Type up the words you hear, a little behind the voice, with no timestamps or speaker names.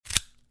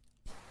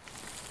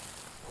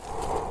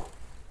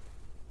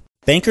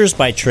Bankers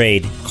by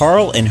trade,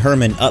 Carl and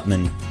Herman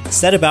Upmann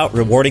set about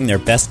rewarding their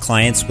best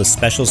clients with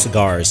special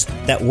cigars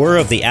that were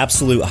of the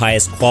absolute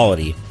highest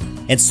quality,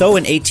 and so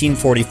in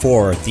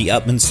 1844 the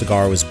Upmann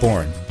cigar was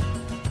born.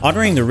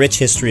 Honoring the rich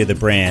history of the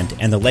brand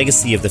and the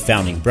legacy of the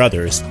founding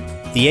brothers,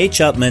 the H.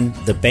 Upmann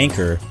The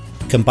Banker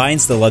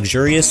combines the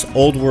luxurious,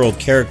 old-world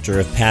character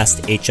of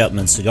past H.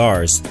 Upmann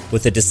cigars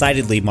with a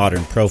decidedly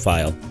modern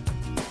profile.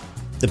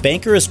 The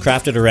Banker is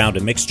crafted around a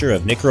mixture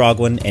of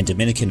Nicaraguan and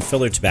Dominican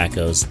filler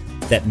tobaccos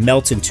that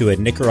melt into a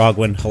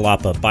Nicaraguan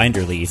jalapa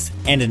binder leaf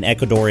and an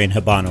Ecuadorian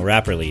Habano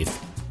wrapper leaf.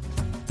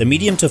 The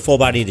medium to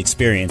full-bodied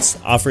experience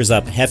offers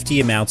up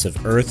hefty amounts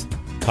of earth,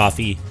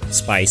 coffee,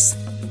 spice,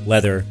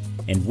 leather,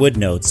 and wood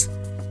notes,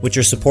 which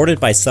are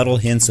supported by subtle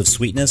hints of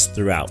sweetness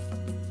throughout.